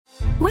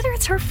Whether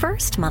it's her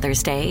first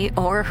Mother's Day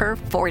or her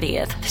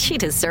 40th, she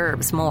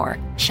deserves more.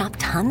 Shop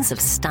tons of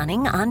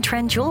stunning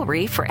on-trend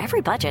jewelry for every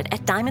budget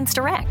at Diamonds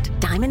Direct.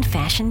 Diamond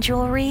fashion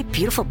jewelry,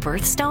 beautiful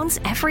birthstones,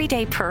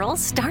 everyday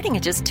pearls starting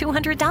at just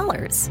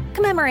 $200.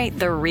 Commemorate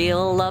the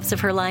real loves of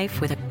her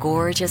life with a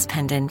gorgeous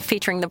pendant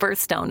featuring the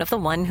birthstone of the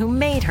one who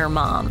made her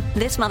mom.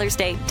 This Mother's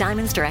Day,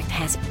 Diamonds Direct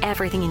has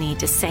everything you need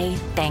to say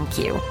thank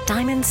you.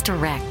 Diamonds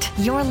Direct.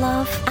 Your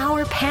love,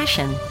 our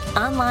passion.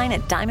 Online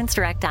at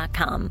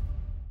diamondsdirect.com.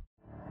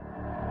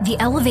 The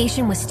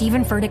Elevation with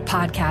Stephen Furtick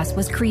podcast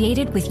was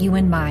created with you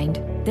in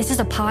mind. This is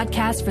a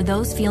podcast for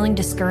those feeling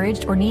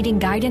discouraged or needing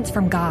guidance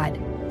from God.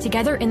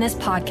 Together in this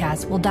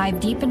podcast, we'll dive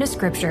deep into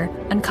Scripture,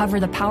 uncover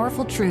the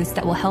powerful truths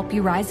that will help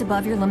you rise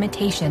above your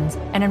limitations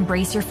and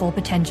embrace your full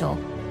potential.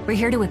 We're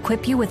here to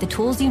equip you with the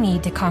tools you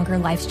need to conquer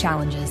life's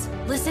challenges.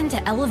 Listen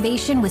to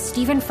Elevation with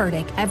Stephen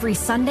Furtick every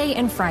Sunday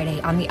and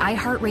Friday on the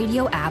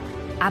iHeartRadio app,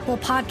 Apple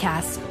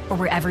Podcasts, or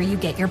wherever you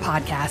get your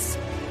podcasts.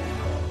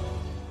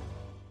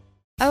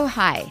 Oh,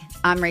 hi,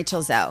 I'm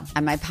Rachel Zoe,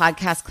 and my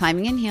podcast,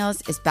 Climbing in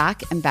Heels, is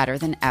back and better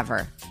than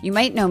ever. You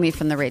might know me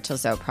from the Rachel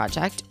Zoe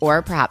Project,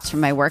 or perhaps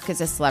from my work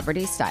as a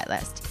celebrity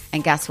stylist.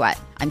 And guess what?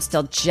 I'm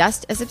still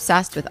just as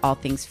obsessed with all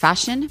things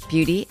fashion,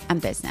 beauty, and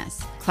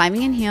business.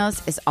 Climbing in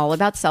Heels is all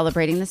about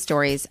celebrating the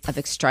stories of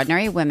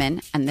extraordinary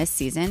women, and this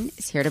season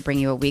is here to bring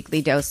you a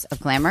weekly dose of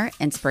glamour,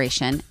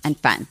 inspiration, and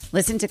fun.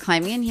 Listen to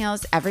Climbing in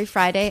Heels every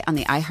Friday on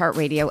the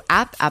iHeartRadio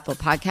app, Apple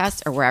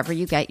Podcasts, or wherever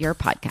you get your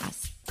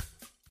podcasts.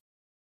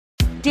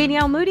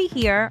 Danielle Moody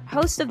here,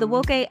 host of the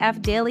Woke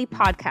AF Daily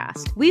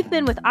podcast. We've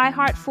been with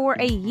iHeart for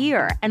a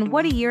year, and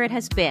what a year it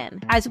has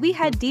been. As we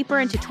head deeper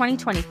into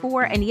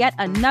 2024 and yet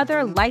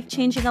another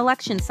life-changing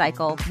election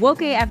cycle,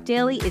 Woke AF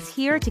Daily is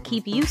here to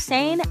keep you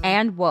sane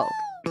and woke.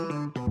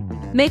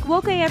 Make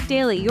Woke AF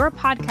Daily your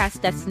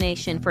podcast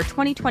destination for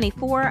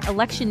 2024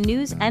 election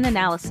news and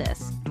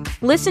analysis.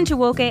 Listen to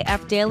Woke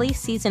AF Daily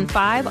Season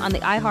 5 on the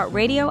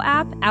iHeartRadio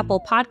app, Apple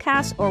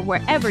Podcasts, or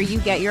wherever you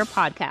get your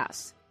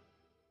podcasts.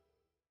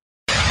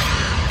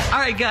 All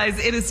right, guys,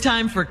 it is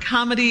time for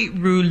Comedy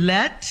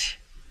Roulette.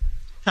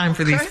 Time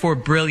for these four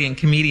brilliant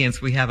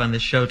comedians we have on the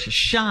show to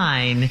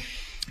shine.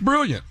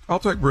 Brilliant. I'll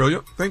take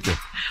brilliant. Thank you.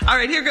 All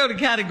right, here go the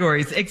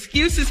categories.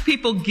 Excuses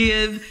people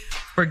give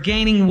for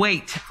gaining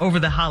weight over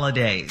the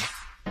holidays.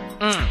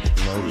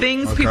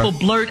 Things people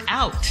blurt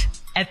out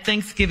at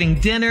Thanksgiving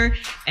dinner,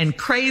 and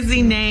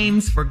crazy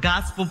names for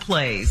gospel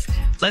plays.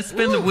 Let's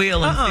spin the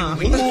wheel and see what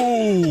we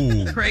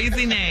can.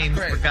 Crazy names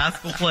for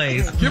gospel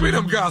plays. Give me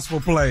them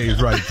gospel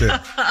plays right there.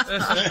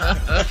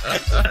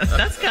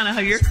 That's kind of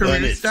how your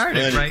career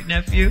started, right,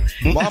 nephew?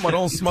 Mama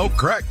don't smoke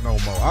crack no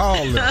more.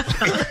 All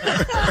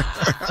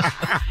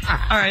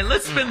right,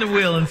 let's spin the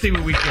wheel and see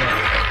what we get.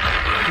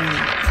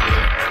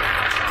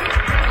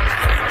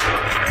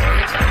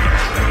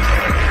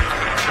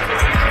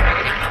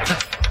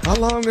 How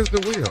long is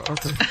the wheel?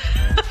 Okay.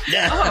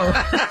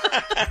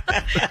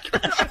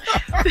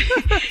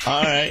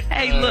 All right.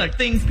 Hey, look,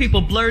 things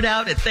people blurt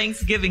out at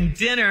Thanksgiving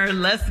dinner.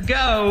 Let's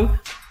go.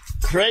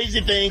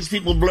 Crazy things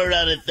people blurt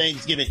out at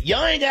Thanksgiving.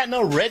 Y'all ain't got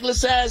no regular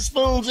size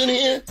spoons in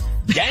here?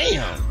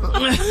 Damn.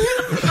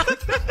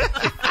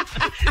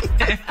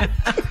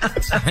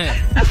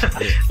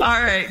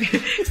 All right.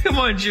 Come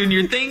on,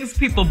 Junior. Things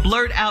people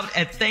blurt out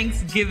at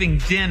Thanksgiving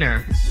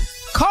dinner.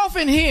 Cough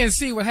in here and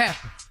see what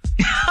happens.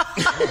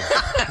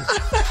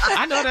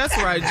 I know that's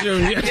right,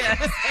 Junior.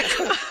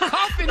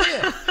 Cough in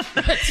here.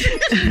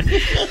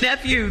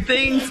 Nephew,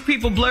 things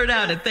people blurt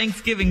out at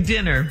Thanksgiving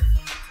dinner.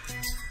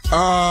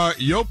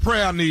 Your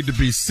prayer need to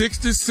be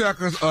 60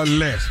 seconds or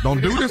less. Don't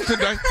do this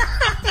today.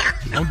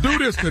 Don't do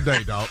this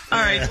today, dog. All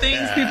right,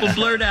 things people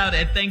blurt out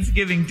at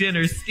Thanksgiving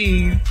dinner,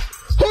 Steve.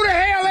 Who the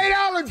hell ate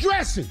all the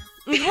dressing?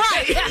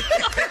 Right.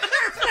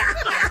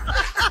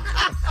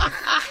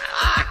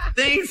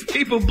 Things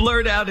people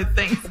blurt out at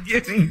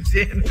Thanksgiving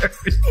dinner.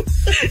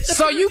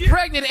 So you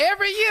pregnant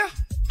every year?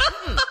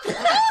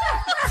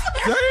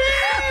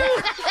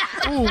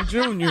 Ooh,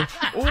 Junior.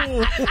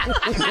 Ooh.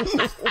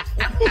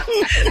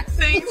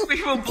 Things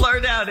people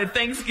blurt out at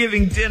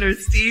Thanksgiving dinner,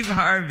 Steve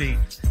Harvey.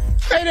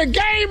 Hey, the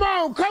game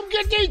on. Come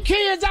get these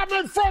kids up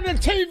in front of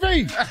the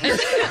TV.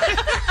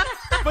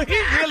 But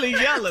he's really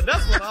yelling.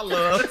 That's what I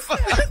love.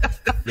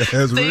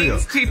 That's real.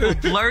 Things people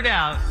blurt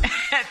out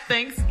at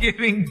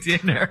Thanksgiving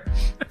dinner.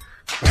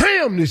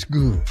 Damn, this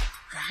good.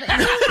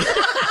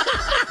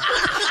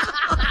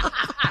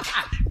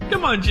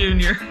 Come on,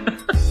 Junior.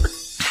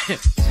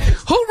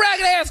 Who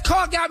ragged ass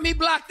car got me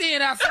blocked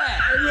in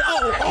outside?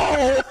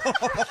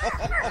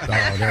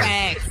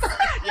 Thanks.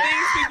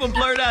 Things people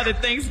blurt out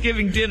at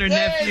Thanksgiving dinner,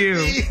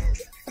 nephew.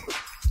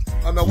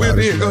 Oh, no, we're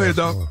in. Go ahead,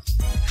 dog.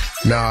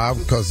 Nah,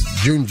 because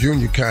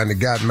Junior kind of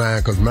got mine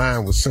because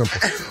mine was simple.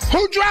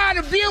 Who drive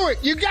the Buick?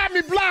 You got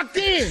me blocked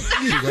in.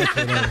 That's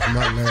what was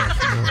my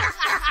last one.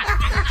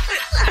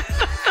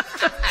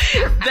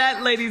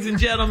 That, ladies and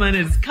gentlemen,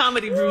 is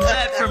Comedy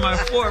Roulette from our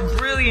four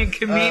brilliant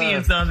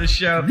comedians on the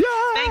show. Yeah.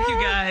 Thank you,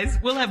 guys.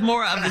 We'll have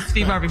more of the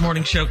Steve Harvey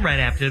Morning Show right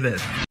after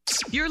this.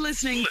 You're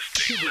listening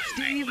to the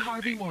Steve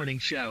Harvey Morning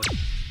Show.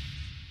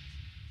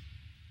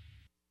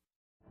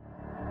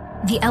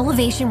 The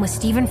Elevation with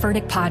Stephen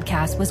Furtick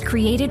podcast was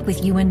created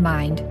with you in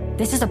mind.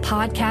 This is a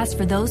podcast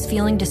for those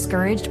feeling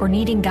discouraged or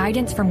needing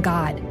guidance from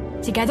God.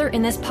 Together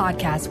in this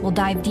podcast, we'll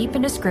dive deep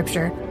into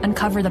scripture,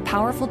 uncover the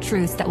powerful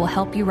truths that will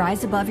help you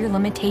rise above your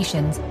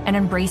limitations and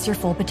embrace your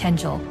full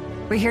potential.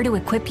 We're here to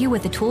equip you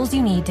with the tools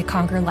you need to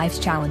conquer life's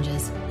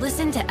challenges.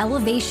 Listen to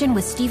Elevation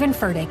with Stephen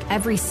Furtick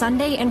every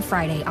Sunday and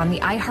Friday on the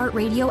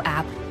iHeartRadio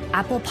app,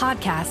 Apple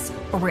Podcasts,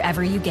 or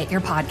wherever you get your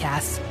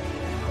podcasts.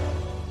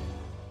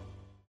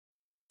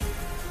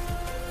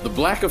 The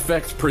Black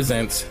Effect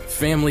presents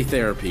Family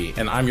Therapy,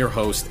 and I'm your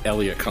host,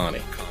 Elliot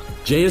Connie.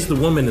 Jay is the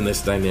woman in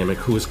this dynamic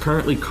who is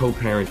currently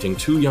co-parenting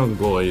 2 young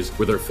boys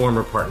with her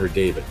former partner,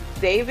 David.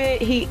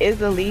 David, he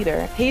is a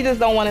leader. He just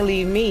don't want to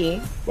leave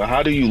me. But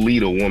how do you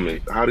lead a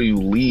woman? How do you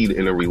lead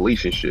in a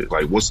relationship?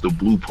 Like, what's the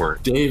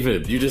blueprint?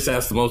 David, you just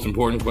asked the most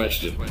important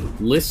question.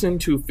 Listen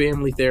to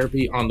Family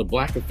Therapy on the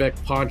Black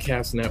Effect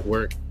Podcast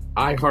Network,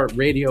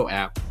 iHeartRadio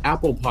app,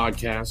 Apple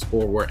Podcasts,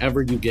 or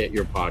wherever you get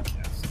your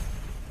podcasts.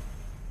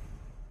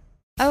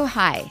 Oh,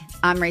 hi,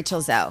 I'm Rachel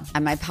Zoe,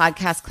 and my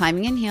podcast,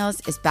 Climbing in Heels,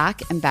 is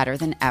back and better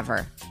than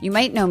ever. You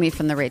might know me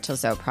from the Rachel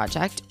Zoe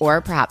Project, or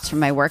perhaps from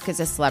my work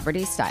as a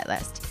celebrity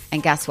stylist.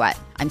 And guess what?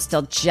 I'm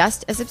still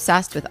just as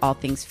obsessed with all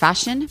things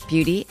fashion,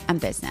 beauty, and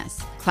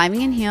business.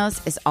 Climbing in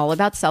Heels is all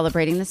about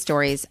celebrating the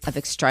stories of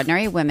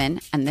extraordinary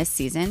women, and this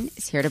season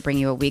is here to bring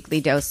you a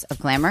weekly dose of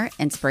glamour,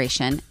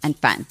 inspiration, and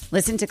fun.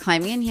 Listen to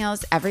Climbing in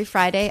Heels every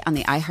Friday on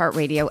the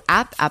iHeartRadio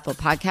app, Apple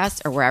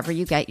Podcasts, or wherever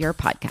you get your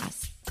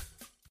podcasts.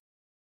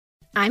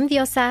 I'm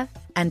Diosa.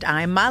 And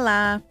I'm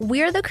Mala.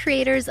 We're the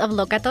creators of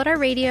Locatora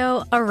Radio,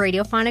 a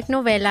radiophonic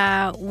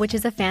novela, which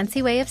is a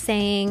fancy way of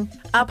saying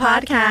a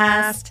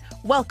podcast.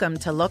 Welcome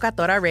to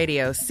Locatora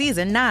Radio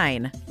Season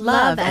 9.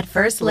 Love at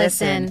First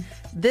Listen.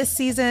 This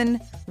season,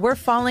 we're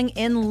falling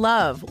in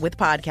love with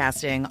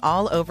podcasting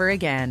all over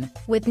again.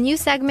 With new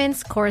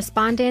segments,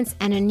 correspondence,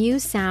 and a new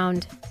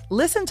sound.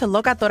 Listen to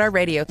Locatora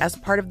Radio as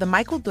part of the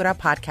My Cultura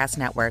Podcast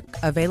Network.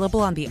 Available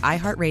on the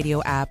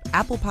iHeartRadio app,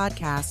 Apple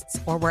Podcasts,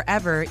 or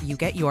wherever you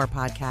get your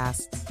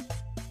podcasts.